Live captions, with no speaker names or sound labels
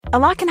A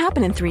lot can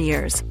happen in 3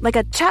 years, like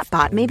a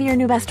chatbot may be your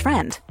new best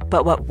friend.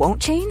 But what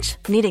won't change?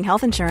 Needing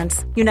health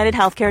insurance. United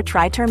Healthcare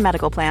Tri-Term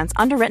Medical Plans,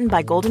 underwritten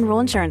by Golden Rule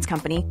Insurance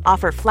Company,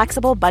 offer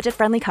flexible,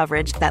 budget-friendly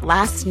coverage that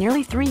lasts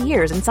nearly 3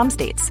 years in some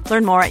states.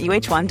 Learn more at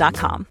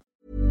uh1.com.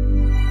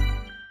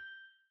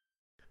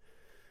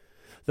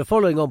 The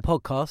following on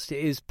podcast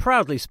is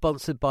proudly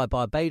sponsored by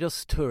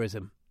Barbados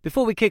Tourism.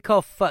 Before we kick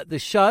off the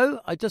show,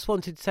 I just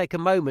wanted to take a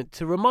moment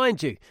to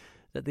remind you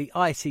that the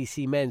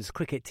ICC Men's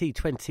Cricket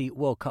T20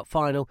 World Cup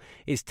Final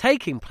is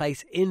taking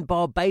place in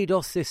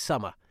Barbados this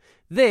summer.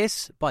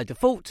 This, by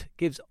default,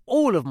 gives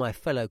all of my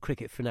fellow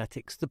cricket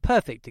fanatics the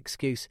perfect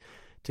excuse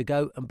to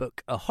go and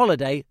book a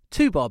holiday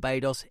to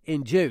Barbados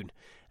in June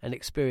and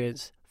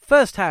experience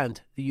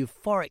firsthand the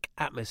euphoric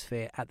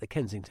atmosphere at the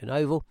Kensington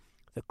Oval,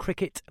 the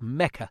cricket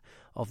mecca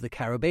of the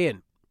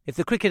Caribbean. If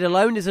the cricket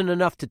alone isn't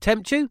enough to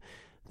tempt you,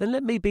 then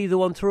let me be the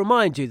one to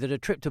remind you that a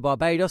trip to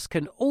Barbados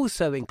can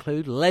also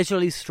include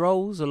leisurely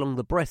strolls along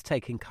the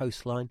breathtaking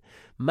coastline,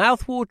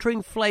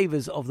 mouth-watering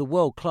flavours of the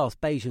world-class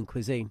Bajan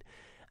cuisine,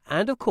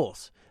 and, of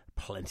course,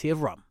 plenty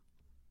of rum.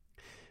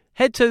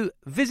 Head to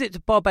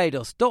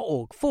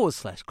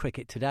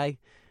visitbarbados.org/cricket today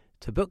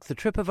to book the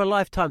trip of a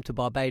lifetime to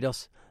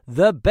Barbados,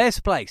 the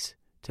best place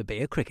to be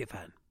a cricket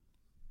fan.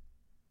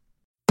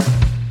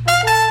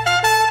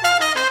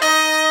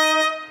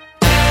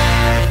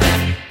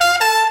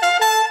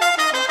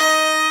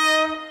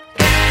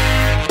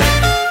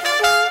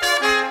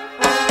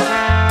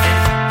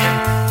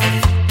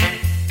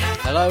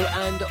 Hello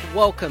and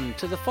welcome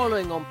to the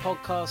following on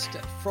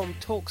podcast from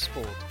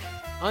TalkSport.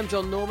 I'm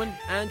John Norman,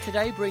 and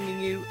today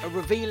bringing you a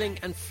revealing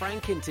and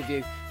frank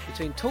interview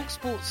between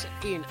TalkSport's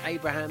Ian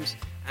Abrahams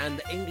and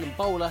the England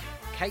bowler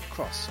Kate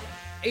Cross.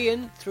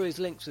 Ian, through his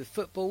links with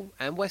football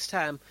and West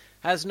Ham,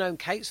 has known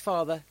Kate's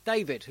father,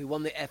 David, who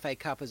won the FA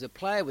Cup as a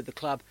player with the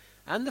club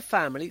and the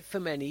family for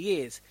many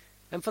years.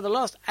 And for the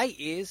last 8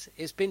 years,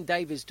 it's been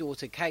David's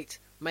daughter Kate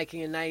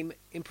making a name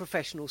in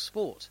professional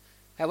sport.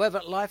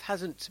 However, life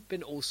hasn't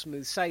been all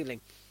smooth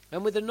sailing,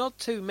 and with a nod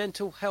to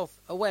Mental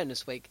Health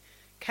Awareness Week,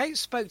 Kate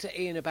spoke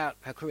to Ian about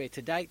her career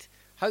to date,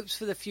 hopes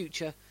for the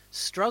future,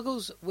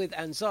 struggles with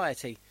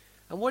anxiety,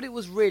 and what it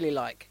was really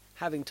like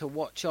having to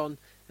watch on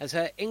as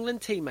her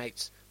England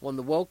teammates won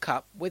the World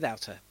Cup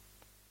without her.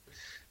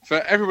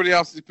 For everybody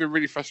else, it's been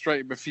really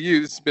frustrating, but for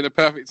you, this has been a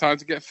perfect time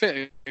to get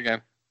fit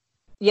again.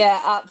 Yeah,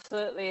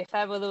 absolutely. If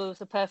ever there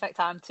was a perfect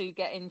time to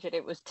get injured,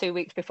 it was 2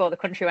 weeks before the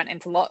country went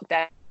into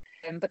lockdown.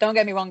 But don't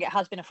get me wrong, it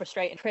has been a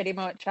frustrating. Pretty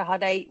much, I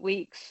had 8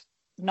 weeks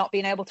not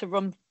being able to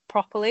run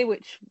properly,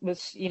 which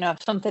was,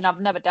 something I've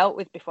never dealt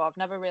with before. I've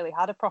never really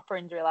had a proper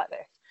injury like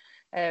this.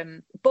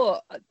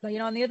 But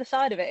on the other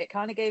side of it, it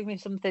kind of gave me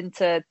something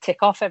to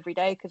tick off every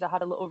day because I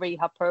had a little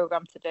rehab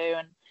program to do,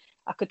 and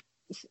I could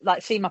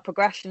see my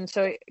progression.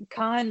 So it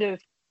kind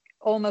of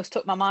almost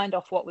took my mind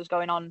off what was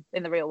going on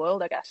in the real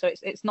world, I guess. So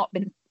it's not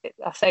been,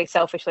 I say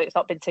selfishly, it's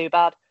not been too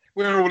bad.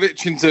 We're all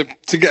itching to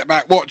get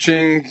back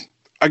watching.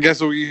 I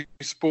guess all you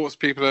sports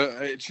people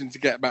are itching to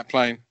get back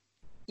playing.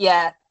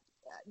 Yeah,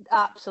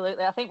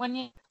 absolutely. I think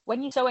when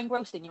you're so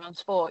engrossed in your own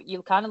sport,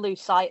 you'll kind of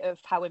lose sight of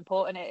how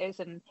important it is.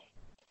 And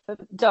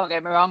don't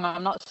get me wrong,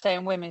 I'm not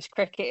saying women's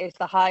cricket is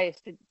the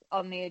highest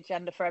on the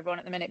agenda for everyone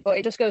at the minute, but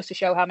it just goes to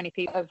show how many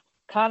people have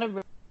kind of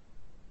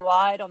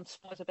relied on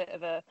sport as a bit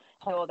of a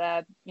or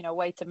their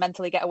way to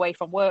mentally get away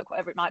from work,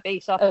 whatever it might be.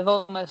 So I've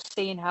almost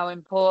seen how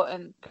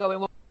important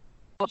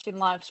watching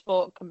live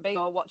sport can be,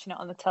 or watching it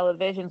on the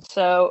television.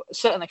 So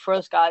certainly for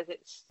us guys,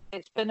 it's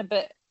been a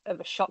bit of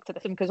a shock to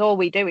the system because all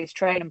we do is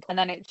train, and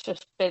then it's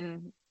just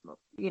been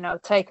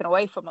taken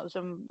away from us,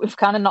 and we've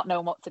kind of not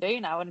known what to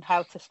do now and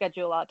how to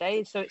schedule our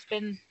days. So it's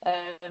been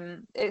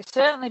it's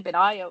certainly been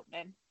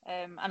eye-opening,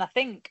 and I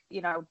think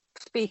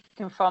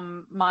speaking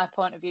from my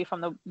point of view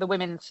from the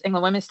England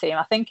women's team,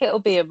 I think it'll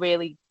be a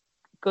really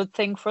good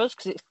thing for us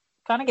because it's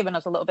kind of given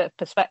us a little bit of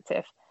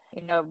perspective.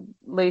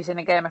 Losing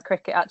a game of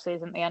cricket actually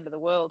isn't the end of the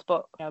world,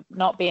 but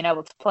not being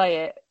able to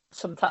play it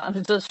sometimes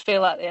it does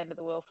feel like the end of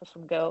the world for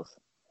some girls.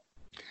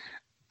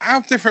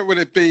 How different would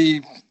it be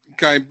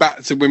going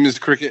back to women's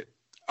cricket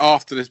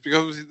after this? Because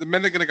obviously the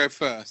men are going to go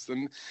first,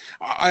 and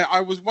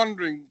I was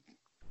wondering,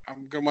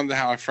 I'm going to wonder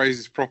how I phrase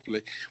this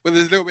properly, whether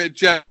there's a little bit of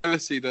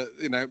jealousy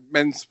that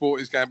men's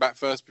sport is going back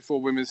first before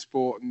women's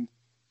sport. And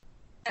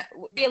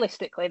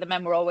realistically, the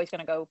men were always going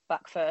to go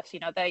back first.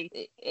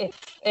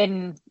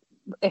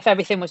 If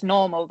everything was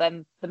normal,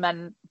 then the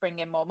men bring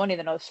in more money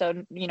than us.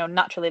 So,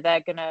 naturally they're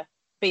going to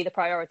be the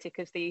priority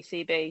because the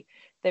ECB,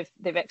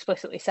 they've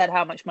explicitly said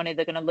how much money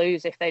they're going to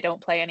lose if they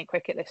don't play any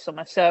cricket this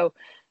summer. So,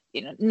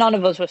 none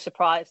of us were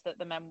surprised that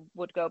the men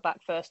would go back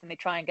first, and they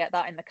try and get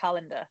that in the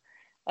calendar.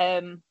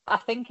 I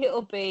think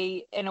it'll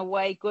be, in a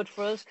way, good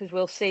for us because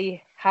we'll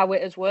see how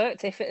it has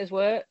worked, if it has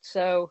worked.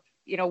 So,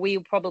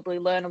 we'll probably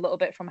learn a little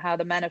bit from how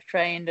the men have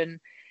trained and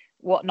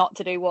what not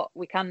to do, what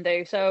we can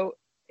do. So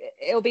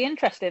it'll be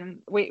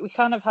interesting. We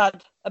kind of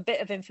had a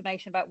bit of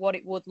information about what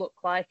it would look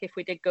like if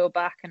we did go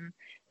back, and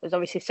there's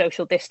obviously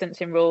social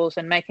distancing rules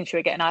and making sure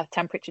we're getting our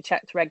temperature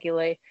checked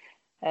regularly.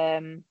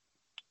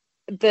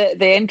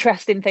 the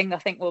interesting thing I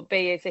think will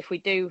be is if we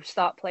do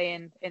start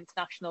playing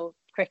international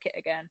cricket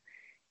again,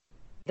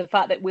 the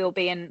fact that we'll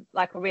be in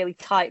like a really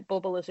tight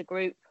bubble as a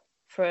group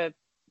for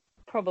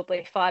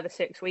probably 5 or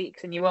 6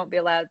 weeks, and you won't be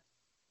allowed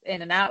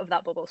in and out of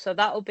that bubble. So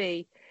that'll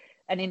be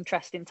an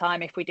interesting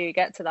time if we do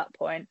get to that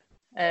point.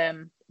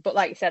 But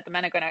like you said, the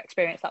men are going to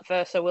experience that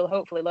first, so we'll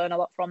hopefully learn a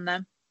lot from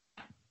them.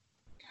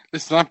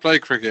 Listen, I play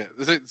cricket.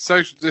 The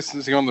social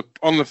distancing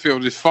on the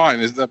field is fine,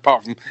 isn't it?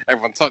 Apart from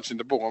everyone touching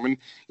the ball. I mean,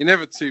 you're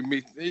never 2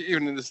 meters,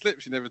 even in the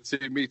slips, you're never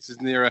 2 meters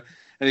nearer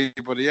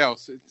anybody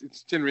else.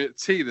 It's generally at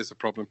tea there's a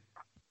problem.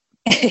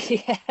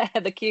 Yeah,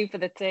 the queue for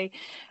the tea.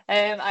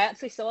 I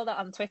actually saw that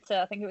on Twitter.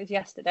 I think it was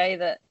yesterday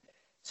that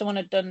someone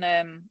had done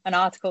an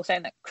article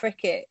saying that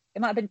cricket,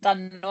 it might have been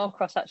Dan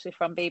Norcross actually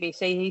from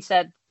BBC. He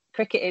said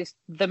cricket is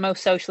the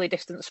most socially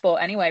distant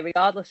sport anyway,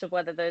 regardless of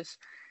whether there's,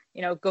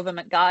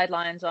 government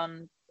guidelines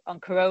on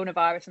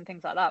coronavirus and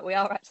things like that. We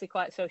are actually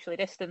quite socially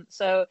distant.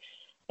 So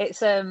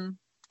it's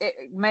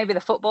maybe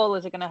the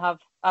footballers are going to have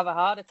a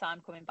harder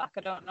time coming back.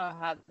 I don't know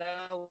how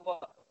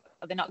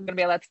are they not going to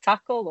be allowed to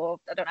tackle, or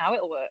I don't know how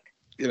it'll work.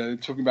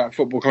 Talking about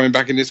football coming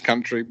back in this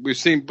country, we've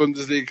seen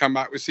Bundesliga come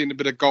back. We've seen a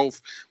bit of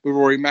golf with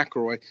Rory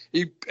McIlroy. Are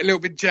you a little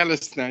bit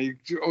jealous now?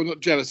 Or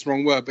not jealous,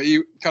 wrong word, but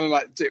you kind of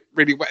like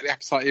really whet the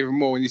appetite even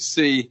more when you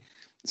see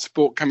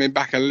sport coming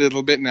back a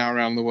little bit now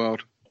around the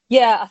world?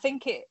 Yeah, I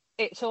think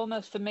it's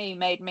almost for me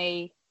made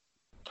me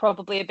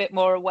probably a bit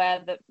more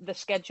aware that the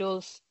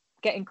schedule's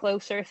getting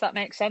closer, if that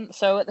makes sense.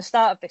 So at the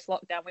start of this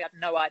lockdown, we had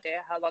no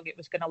idea how long it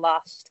was going to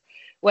last,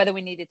 whether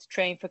we needed to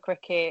train for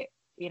cricket,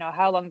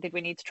 how long did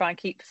we need to try and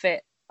keep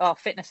fit, our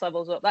fitness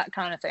levels up, that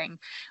kind of thing.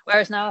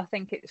 Whereas now I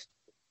think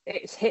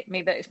it's hit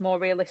me that it's more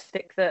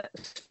realistic that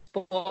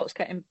sport's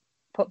getting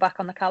put back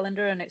on the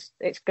calendar and it's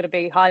going to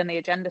be high on the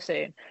agenda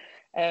soon.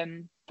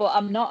 But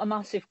I'm not a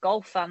massive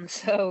golf fan,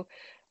 so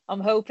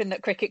I'm hoping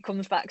that cricket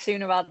comes back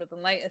sooner rather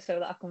than later so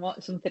that I can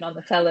watch something on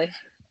the telly.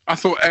 I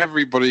thought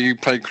everybody who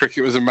played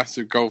cricket was a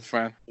massive golf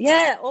fan.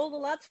 Yeah, all the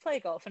lads play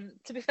golf. And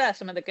to be fair,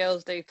 some of the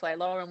girls do play.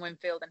 Lauren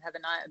Winfield and Heather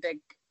Knight are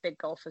big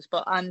golfers.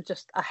 But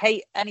I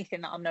hate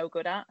anything that I'm no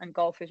good at. And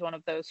golf is one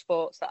of those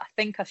sports that I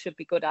think I should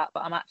be good at,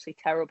 but I'm actually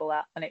terrible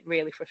at. And it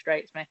really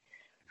frustrates me.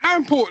 How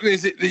important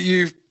is it that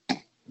you've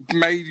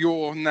made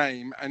your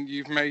name and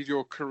you've made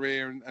your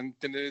career and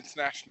been an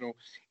international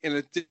in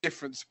a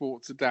different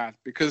sport to Dad?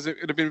 Because it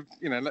would have been,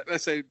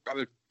 let's say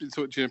I'd been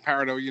taught you in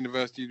Parallel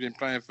University, you've been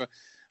playing for,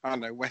 I don't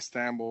know, West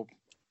Ham or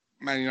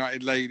Man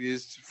United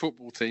ladies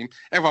football team.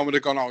 Everyone would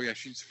have gone, oh yeah,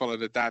 she just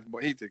followed her dad and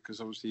what he did, because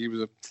obviously he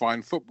was a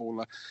fine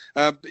footballer.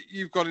 But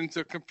you've got into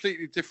a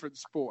completely different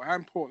sport. How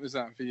important is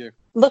that for you?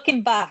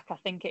 Looking back, I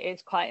think it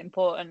is quite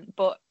important.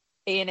 But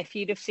Ian, if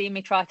you'd have seen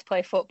me try to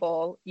play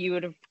football, you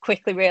would have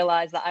quickly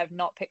realised that I've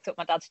not picked up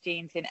my dad's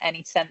genes in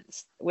any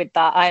sense with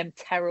that. I am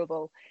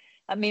terrible.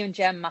 And me and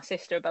Jem, my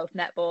sister, are both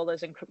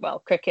netballers and,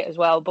 cricket as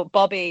well. But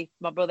Bobby,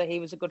 my brother, he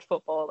was a good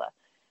footballer.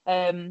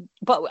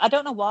 But I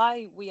don't know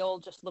why we all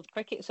just loved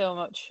cricket so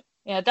much.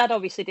 Dad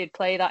obviously did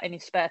play that in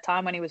his spare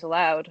time when he was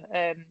allowed.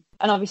 And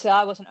obviously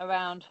I wasn't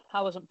around.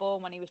 I wasn't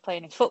born when he was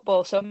playing his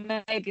football. So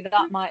maybe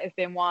that might have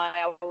been why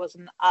I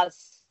wasn't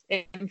as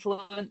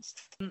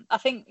influenced. I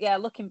think,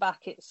 looking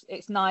back,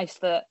 it's nice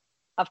that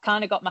I've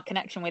kind of got my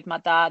connection with my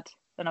dad.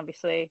 And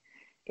obviously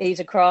he's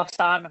across,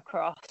 I'm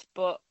across.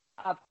 But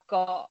I've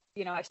got,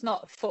 it's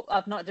not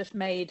I've not just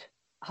made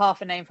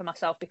half a name for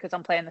myself because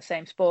I'm playing the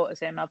same sport as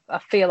him. I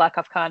feel like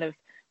I've kind of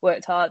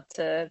worked hard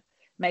to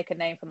make a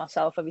name for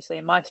myself, obviously,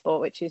 in my sport,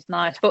 which is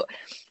nice. But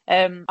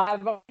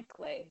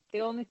ironically,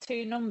 the only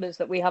two numbers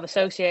that we have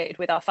associated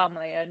with our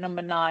family are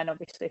number 9,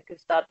 obviously,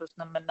 because Dad was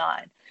number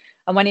 9.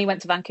 And when he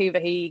went to Vancouver,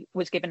 he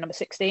was given number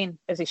 16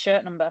 as his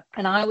shirt number.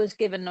 And I was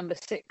given number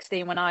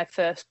 16 when I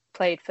first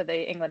played for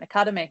the England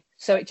Academy.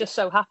 So it just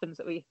so happens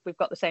that we've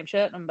got the same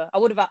shirt number. I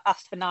would have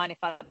asked for 9 if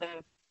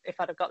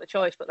I'd have got the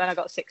choice, but then I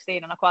got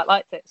 16 and I quite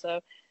liked it. So,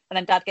 and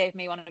then Dad gave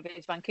me one of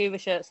his Vancouver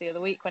shirts the other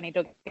week when he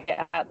dug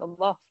it out the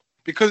loft.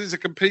 Because it's a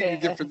completely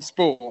different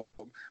sport,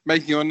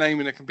 making your name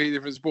in a completely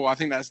different sport, I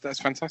think that's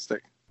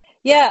fantastic.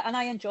 Yeah, and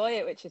I enjoy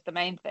it, which is the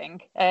main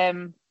thing.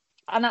 And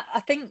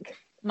I think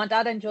my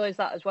dad enjoys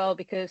that as well,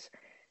 because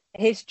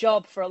his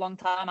job for a long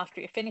time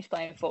after he finished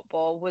playing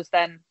football was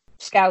then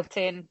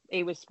scouting.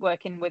 He was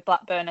working with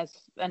Blackburn as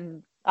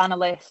an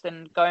analyst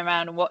and going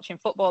around and watching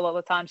football all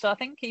the time. So I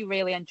think he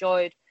really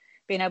enjoyed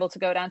being able to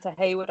go down to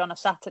Hayward on a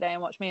Saturday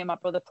and watch me and my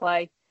brother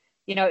play.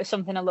 It's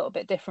something a little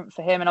bit different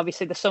for him. And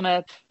obviously the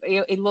summer,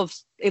 he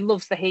loves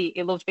the heat.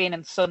 He loves being in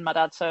the sun, my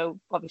dad.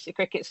 So obviously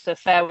cricket's a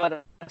fair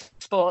weather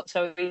sport.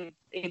 So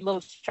he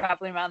loves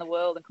travelling around the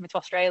world and coming to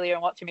Australia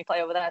and watching me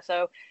play over there.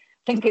 So I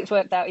think it's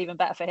worked out even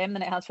better for him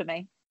than it has for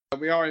me.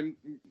 We are in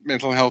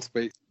mental health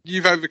week.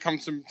 You've overcome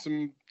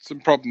some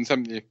problems,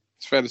 haven't you?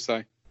 It's fair to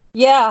say.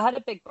 Yeah, I had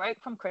a big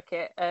break from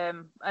cricket.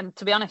 And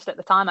to be honest, at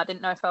the time, I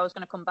didn't know if I was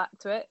going to come back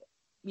to it.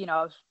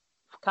 I was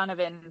kind of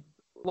in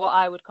what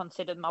I would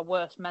consider my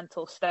worst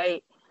mental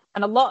state.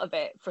 And a lot of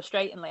it,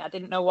 frustratingly, I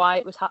didn't know why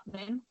it was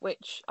happening,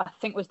 which I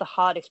think was the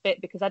hardest bit,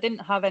 because I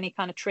didn't have any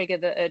kind of trigger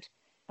that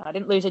I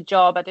didn't lose a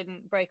job. I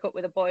didn't break up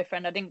with a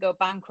boyfriend. I didn't go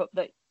bankrupt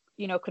that,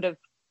 could have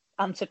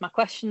answered my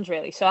questions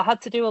really. So I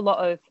had to do a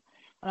lot of,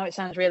 I know it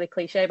sounds really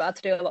cliche, but I had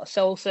to do a lot of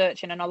soul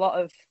searching and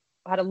I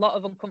had a lot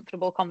of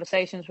uncomfortable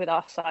conversations with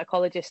our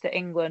psychologist at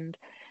England,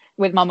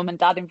 with my mum and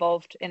dad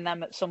involved in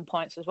them at some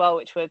points as well,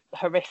 which were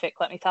horrific,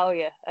 let me tell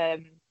you.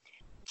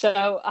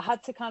 So I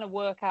had to kind of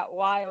work out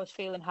why I was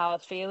feeling how I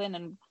was feeling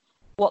and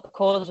what the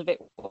cause of it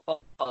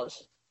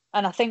was.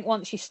 And I think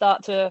once you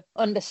start to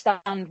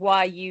understand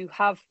why you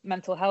have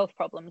mental health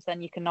problems,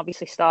 then you can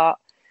obviously start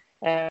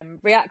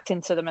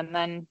reacting to them, and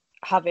then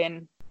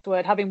having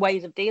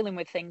ways of dealing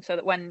with things, so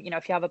that when,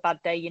 if you have a bad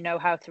day, you know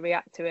how to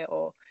react to it.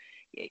 Or,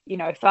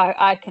 if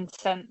I can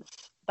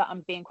sense that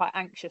I'm being quite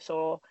anxious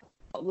or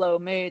low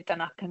mood, then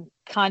I can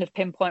kind of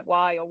pinpoint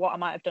why or what I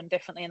might have done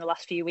differently in the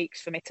last few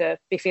weeks for me to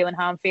be feeling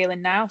how I'm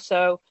feeling now.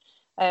 So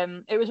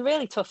it was a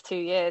really tough 2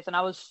 years, and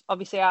I was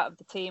obviously out of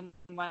the team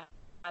when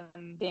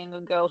the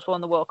England girls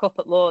won the World Cup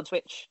at Lords,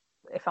 which,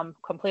 if I'm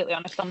completely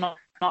honest, I'm not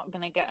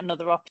going to get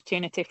another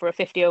opportunity for a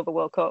 50 over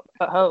World Cup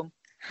at home.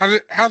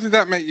 How did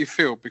that make you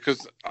feel?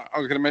 Because I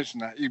was going to mention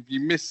that you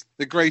missed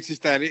the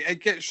greatest day.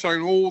 It gets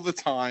shown all the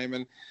time,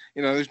 and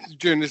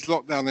during this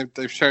lockdown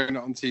they've shown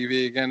it on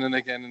TV again and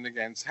again and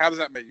again. So how does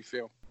that make you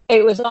feel?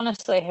 It was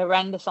honestly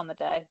horrendous on the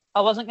day.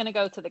 I wasn't going to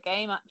go to the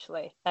game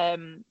actually.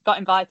 Got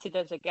invited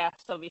as a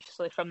guest,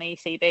 obviously, from the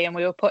ECB, and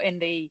we were put in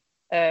the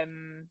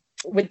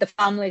with the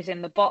families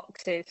in the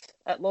boxes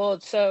at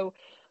Lords. So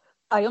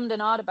I ummed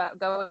and ahed about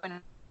going.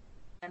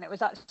 And it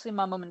was actually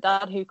my mum and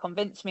dad who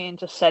convinced me and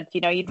just said,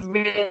 you'd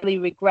really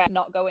regret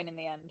not going in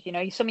the end.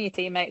 Some of your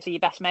teammates are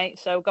your best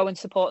mates, so go and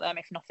support them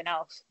if nothing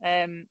else.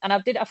 And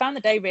I found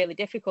the day really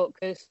difficult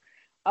because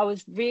I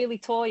was really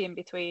toying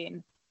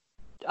between,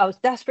 I was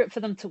desperate for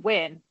them to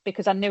win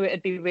because I knew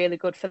it'd be really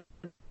good for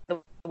the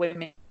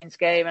women's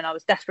game, and I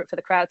was desperate for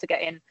the crowd to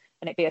get in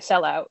and it'd be a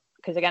sellout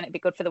because, again, it'd be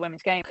good for the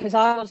women's game. Because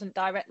I wasn't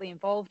directly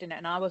involved in it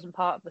and I wasn't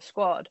part of the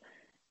squad,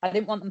 I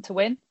didn't want them to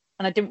win,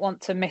 and I didn't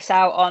want to miss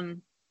out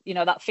on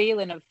that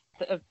feeling of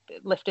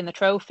lifting the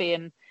trophy.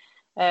 And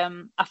I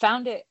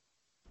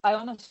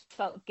honestly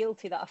felt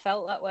guilty that I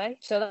felt that way.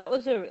 So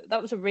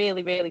that was a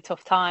really, really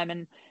tough time.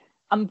 And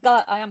I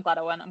am glad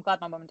I went. I'm glad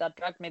my mum and dad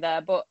dragged me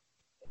there. But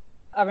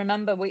I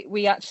remember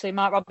we actually,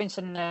 Mark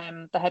Robinson,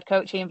 the head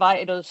coach, he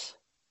invited us,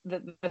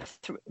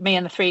 me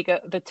and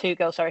the two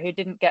girls, who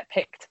didn't get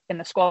picked in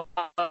the squad.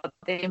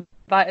 They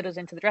invited us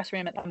into the dressing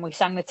room and we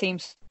sang the team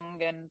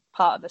song and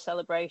part of the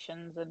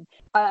celebrations. And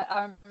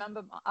I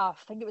remember, I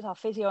think it was our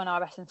physio and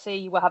our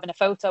S&C were having a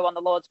photo on the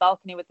Lord's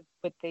balcony with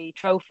the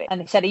trophy, and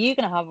they said, "Are you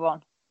going to have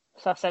one?"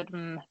 So I said,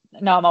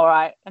 "No, I'm all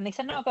right." And they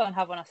said, "No, go and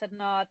have one." I said,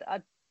 "No,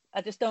 I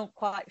just don't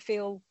quite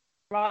feel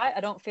right.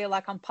 I don't feel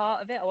like I'm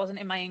part of it. I wasn't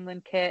in my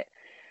England kit."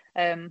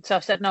 So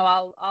I said, "No,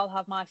 I'll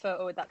have my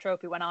photo with that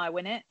trophy when I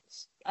win it."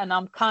 And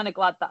I'm kind of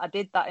glad that I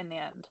did that in the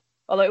end.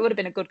 Although it would have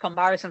been a good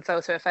comparison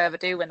photo if I ever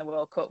do win the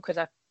World Cup, because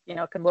I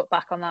can look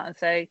back on that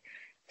and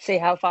see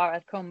how far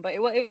I've come. But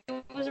it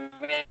was a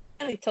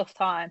really tough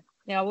time.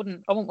 I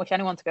wouldn't wish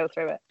anyone to go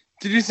through it.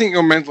 Did you think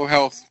your mental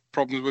health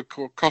problems would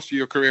cost you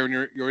your career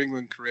and your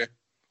England career,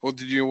 or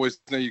did you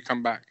always know you'd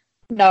come back?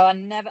 No,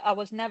 I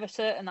was never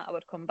certain that I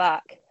would come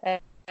back.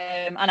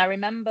 And I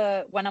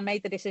remember when I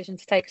made the decision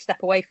to take a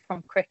step away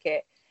from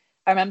cricket,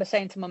 I remember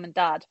saying to mum and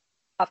dad,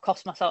 "I've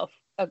cost myself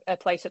a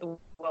place at the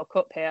World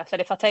Cup here." I said,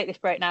 "If I take this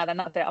break now, then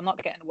that's it. I'm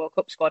not getting the World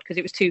Cup squad," because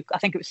I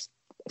think it was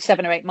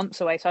 7 or 8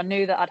 months away. So I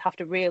knew that I'd have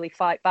to really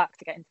fight back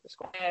to get into the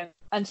squad.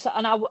 And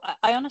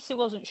I honestly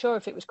wasn't sure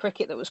if it was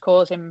cricket that was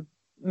causing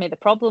me the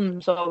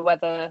problems, or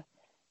whether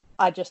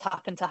I just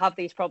happened to have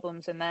these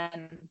problems and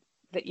then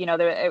that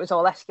it was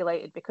all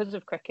escalated because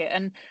of cricket.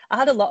 And I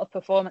had a lot of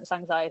performance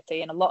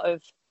anxiety, and a lot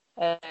of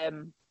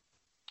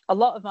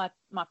my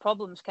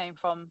problems came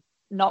from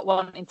not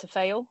wanting to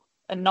fail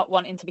and not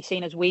wanting to be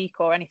seen as weak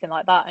or anything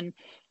like that. And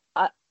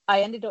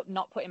I ended up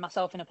not putting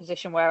myself in a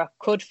position where I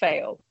could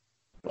fail,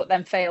 but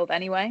then failed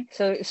anyway.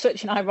 So it was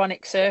such an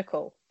ironic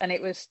circle. And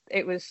it was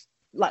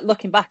like,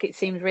 looking back, it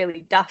seems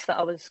really daft that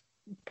I was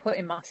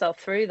putting myself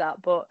through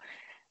that. But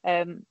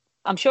I'm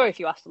sure if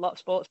you asked a lot of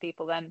sports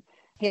people, then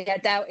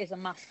doubt is a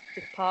massive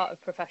part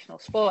of professional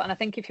sport. And I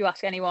think if you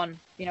ask anyone,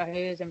 who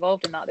is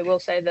involved in that, they will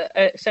say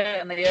that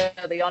certainly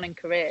early on in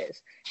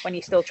careers, when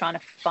you're still trying to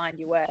find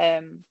your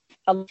way,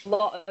 a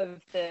lot of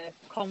the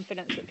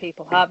confidence that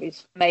people have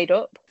is made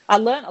up. I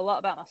learned a lot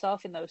about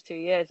myself in those 2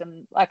 years,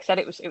 and like I said,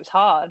 it was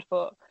hard,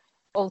 but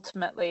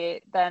ultimately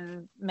it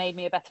then made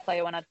me a better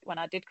player when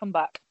I did come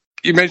back.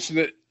 You mentioned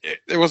that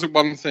it wasn't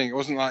one thing. It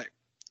wasn't like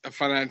a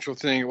financial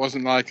thing. It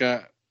wasn't like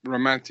a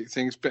romantic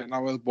thing, splitting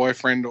up with a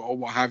boyfriend or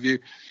what have you.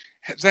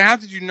 So how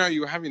did you know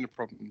you were having the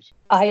problems?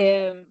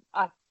 I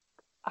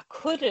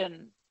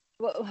couldn't.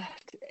 Well,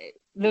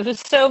 there was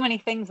so many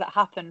things that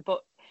happened,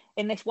 but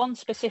in this one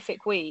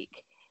specific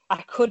week,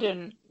 I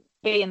couldn't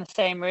be in the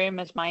same room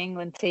as my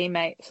England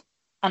teammates.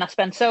 And I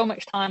spent so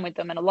much time with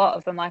them, and a lot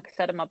of them, like I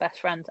said, are my best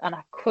friends, and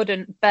I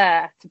couldn't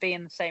bear to be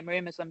in the same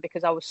room as them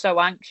because I was so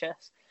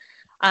anxious.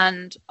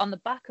 And on the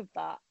back of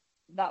that,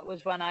 that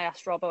was when I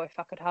asked Robbo if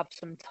I could have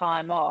some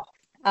time off.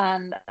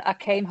 And I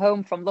came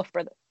home from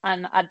Loughborough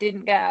and I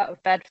didn't get out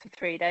of bed for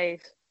 3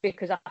 days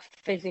because I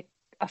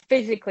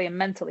physically and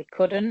mentally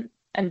couldn't.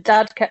 And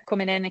Dad kept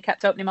coming in and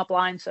kept opening my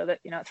blinds so that,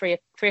 at 3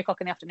 o'clock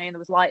in the afternoon, there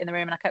was light in the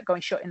room, and I kept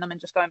shutting them and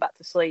just going back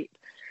to sleep.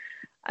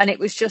 And it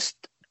was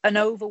just an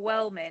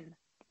overwhelming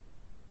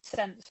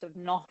sense of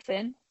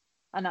nothing.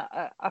 And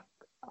I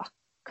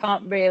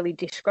can't really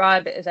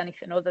describe it as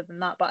anything other than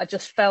that, but I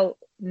just felt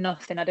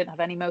nothing. I didn't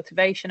have any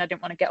motivation. I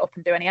didn't want to get up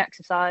and do any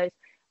exercise.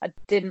 I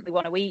didn't really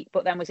want to eat,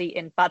 but then was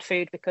eating bad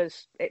food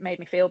because it made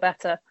me feel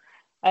better.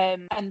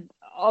 And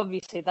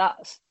obviously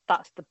that's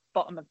the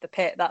bottom of the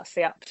pit. That's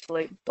the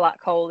absolute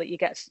black hole that you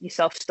get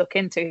yourself stuck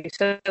into.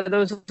 So there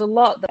was a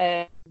lot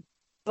there.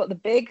 But the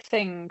big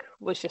thing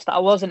was just that I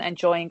wasn't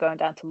enjoying going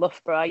down to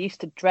Loughborough. I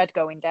used to dread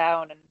going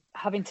down and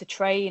having to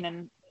train.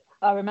 And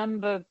I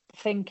remember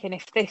thinking,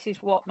 if this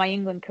is what my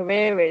England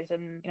career is,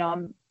 and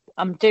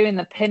I'm doing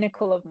the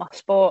pinnacle of my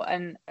sport,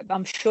 and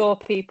I'm sure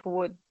people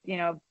would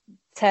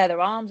tear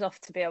their arms off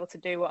to be able to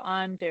do what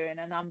I'm doing,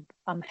 and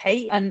I'm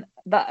hating. And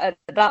at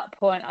that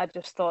point I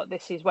just thought,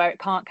 this is where it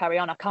can't carry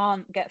on. I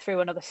can't get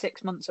through another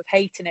 6 months of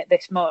hating it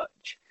this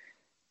much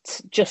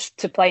just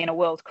to play in a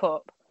World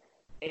Cup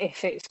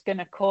if it's going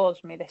to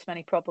cause me this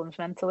many problems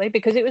mentally,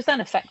 because it was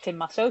then affecting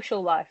my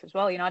social life as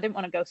well. I didn't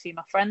want to go see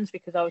my friends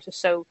because I was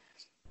just so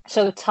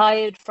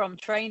tired from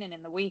training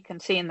in the week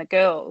and seeing the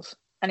girls,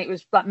 and it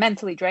was like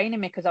mentally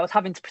draining me because I was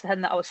having to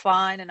pretend that I was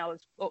fine and I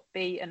was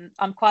upbeat, and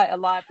I'm quite a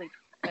lively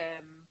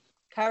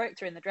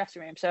character in the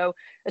dressing room. So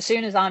as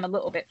soon as I'm a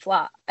little bit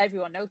flat,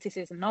 everyone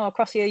notices, and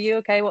Crossy, are you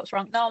okay? What's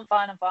wrong? No,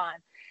 I'm fine.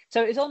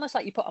 So it's almost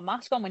like you put a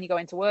mask on when you go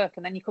into work,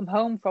 and then you come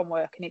home from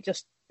work and it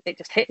just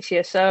hits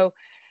you. So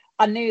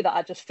I knew that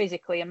I just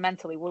physically and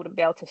mentally wouldn't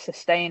be able to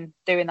sustain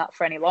doing that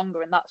for any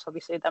longer. And that's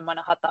obviously then when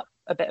I had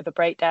a bit of a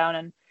breakdown,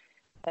 and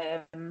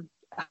I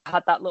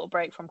had that little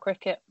break from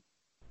cricket.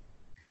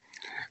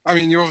 I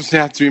mean, you obviously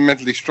had to be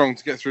mentally strong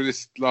to get through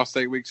this last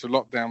 8 weeks of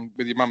lockdown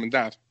with your mum and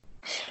dad.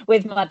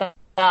 With my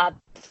dad.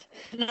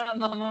 No,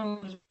 my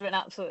mum's been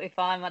absolutely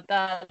fine. My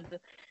dad,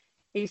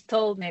 he's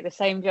told me the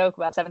same joke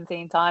about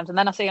 17 times, and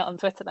then I see it on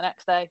Twitter the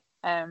next day.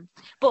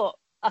 But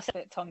I said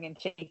it tongue in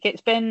cheek.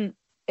 It's been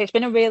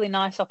a really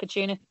nice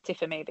opportunity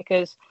for me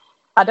because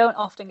I don't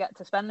often get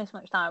to spend this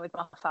much time with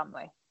my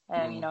family.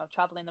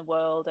 Traveling the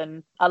world,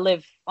 and I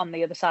live on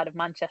the other side of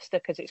Manchester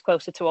because it's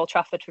closer to Old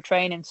Trafford for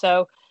training.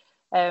 So,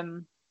 I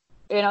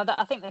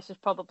think this has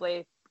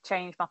probably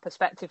changed my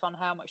perspective on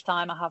how much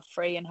time I have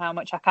free and how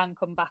much I can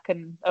come back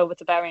and over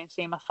to Bury and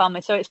see my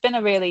family. So it's been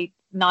a really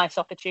nice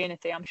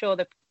opportunity. I'm sure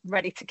they're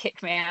ready to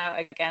kick me out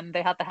again.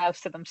 They had the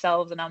house to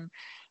themselves, and I'm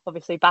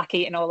obviously back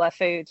eating all their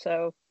food.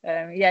 So,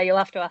 you'll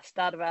have to ask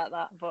Dad about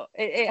that. But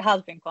it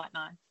has been quite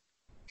nice.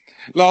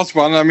 Last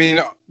one. I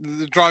mean,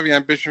 the driving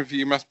ambition for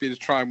you must be to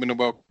try and win a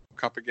World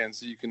Cup again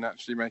so you can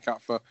actually make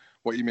up for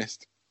what you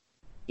missed.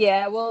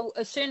 Yeah, well,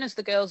 as soon as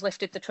the girls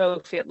lifted the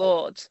trophy at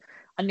Lord's,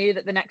 I knew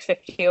that the next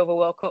 50 over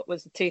World Cup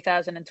was the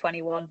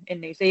 2021 in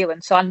New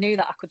Zealand. So I knew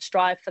that I could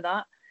strive for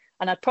that.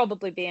 And I'd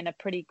probably be in a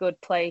pretty good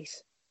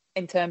place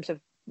in terms of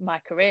my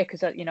career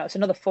because, it's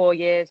another 4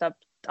 years.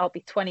 I'll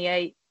be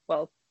 29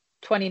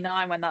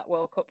 when that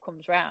World Cup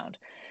comes round,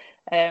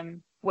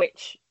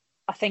 which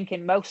I think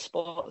in most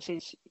sports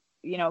is,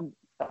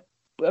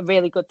 a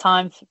really good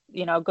time,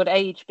 a good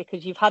age,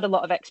 because you've had a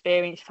lot of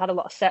experience, you've had a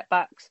lot of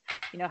setbacks,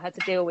 had to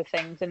deal with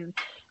things. And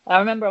I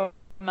remember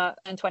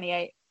I'm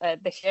 28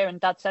 this year, and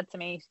Dad said to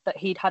me that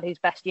he'd had his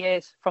best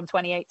years from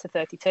 28 to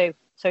 32.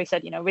 So he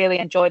said, really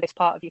enjoy this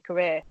part of your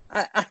career.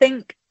 I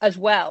think as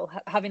well,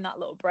 having that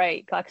little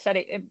break, like I said,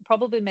 it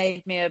probably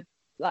made me a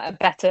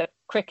better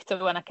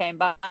cricketer when I came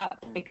back,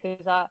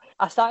 because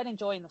I started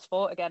enjoying the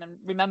sport again and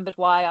remembered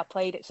why I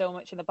played it so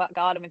much in the back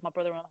garden with my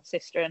brother and my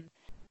sister. And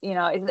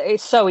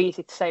it's so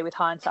easy to say with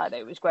hindsight that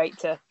it was great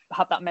to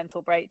have that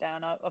mental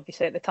breakdown.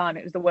 Obviously at the time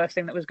it was the worst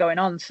thing that was going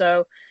on,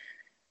 so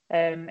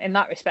in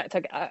that respect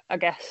I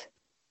guess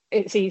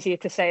it's easier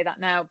to say that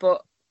now.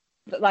 But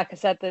like I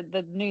said,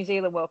 the New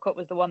Zealand World Cup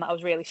was the one that I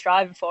was really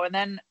striving for. And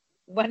then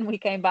when we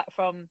came back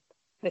from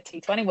the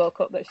T20 World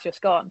Cup that's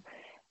just gone,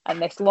 and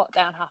this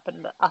lockdown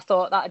happened, I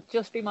thought that'd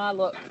just be my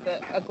luck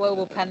that a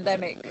global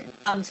pandemic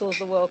cancels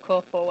the World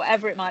Cup or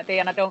whatever it might be,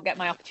 and I don't get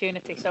my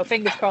opportunity. So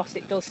fingers crossed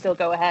it does still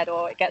go ahead,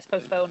 or it gets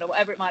postponed, or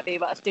whatever it might be,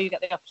 but I do get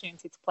the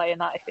opportunity to play in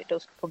that if it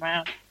does come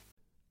around.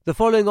 The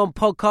following on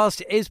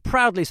podcast is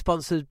proudly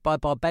sponsored by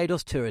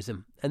Barbados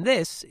Tourism, and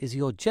this is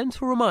your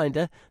gentle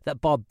reminder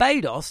that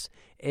Barbados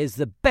is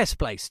the best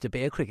place to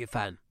be a cricket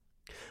fan.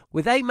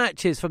 With 8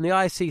 matches from the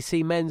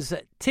ICC Men's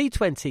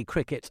T20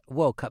 Cricket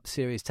World Cup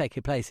Series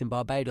taking place in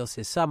Barbados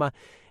this summer,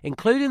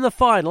 including the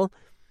final,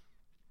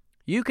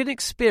 you can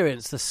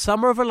experience the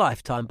summer of a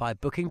lifetime by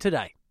booking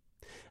today.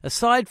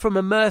 Aside from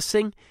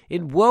immersing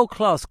in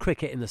world-class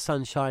cricket in the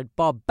sunshine,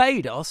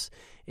 Barbados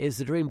is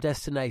the dream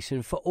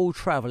destination for all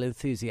travel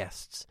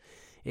enthusiasts.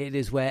 It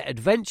is where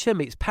adventure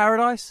meets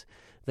paradise,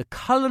 the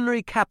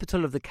culinary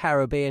capital of the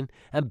Caribbean,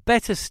 and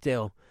better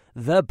still,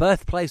 the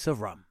birthplace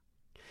of rum.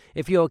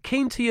 If you're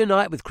keen to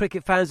unite with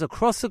cricket fans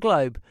across the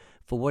globe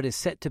for what is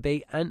set to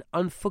be an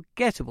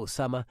unforgettable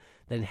summer,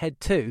 then head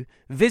to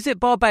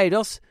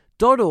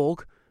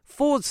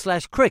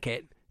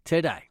visitbarbados.org/cricket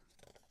today.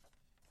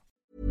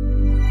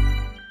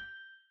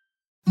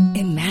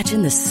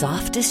 Imagine the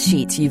softest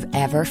sheets you've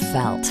ever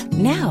felt.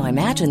 Now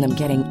imagine them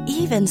getting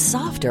even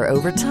softer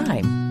over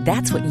time.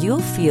 That's what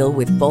you'll feel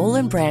with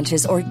Boll &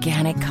 Branch's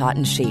organic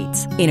cotton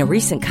sheets. In a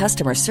recent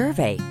customer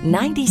survey,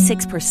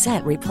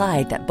 96%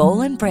 replied that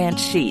Boll & Branch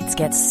sheets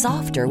get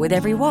softer with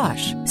every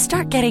wash.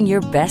 Start getting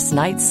your best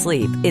night's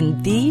sleep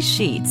in these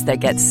sheets that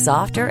get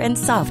softer and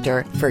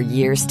softer for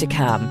years to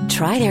come.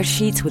 Try their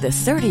sheets with a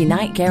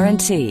 30-night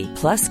guarantee.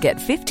 Plus, get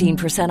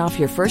 15% off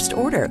your first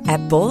order at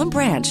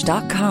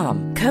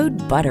bollandbranch.com.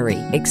 Code BUTTERY.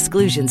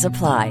 Exclusions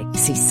apply.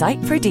 See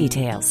site for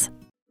details.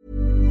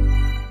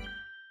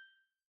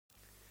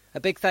 A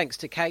big thanks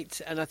to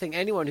Kate, and I think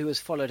anyone who has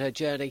followed her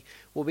journey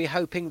will be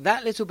hoping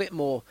that little bit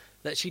more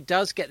that she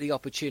does get the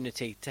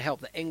opportunity to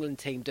help the England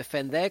team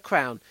defend their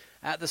crown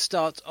at the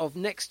start of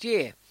next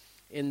year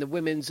in the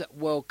Women's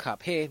World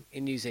Cup here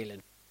in New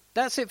Zealand.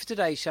 That's it for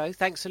today's show.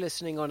 Thanks for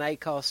listening on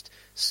Acast,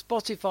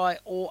 Spotify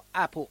or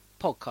Apple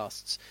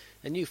Podcasts.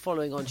 A new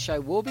Following On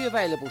show will be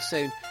available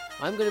soon.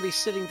 I'm going to be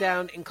sitting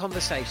down in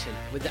conversation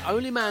with the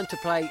only man to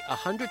play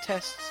 100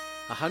 tests,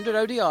 100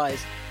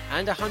 ODIs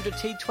and 100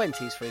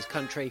 T20s for his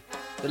country,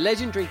 the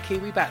legendary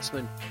Kiwi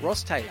batsman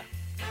Ross Taylor.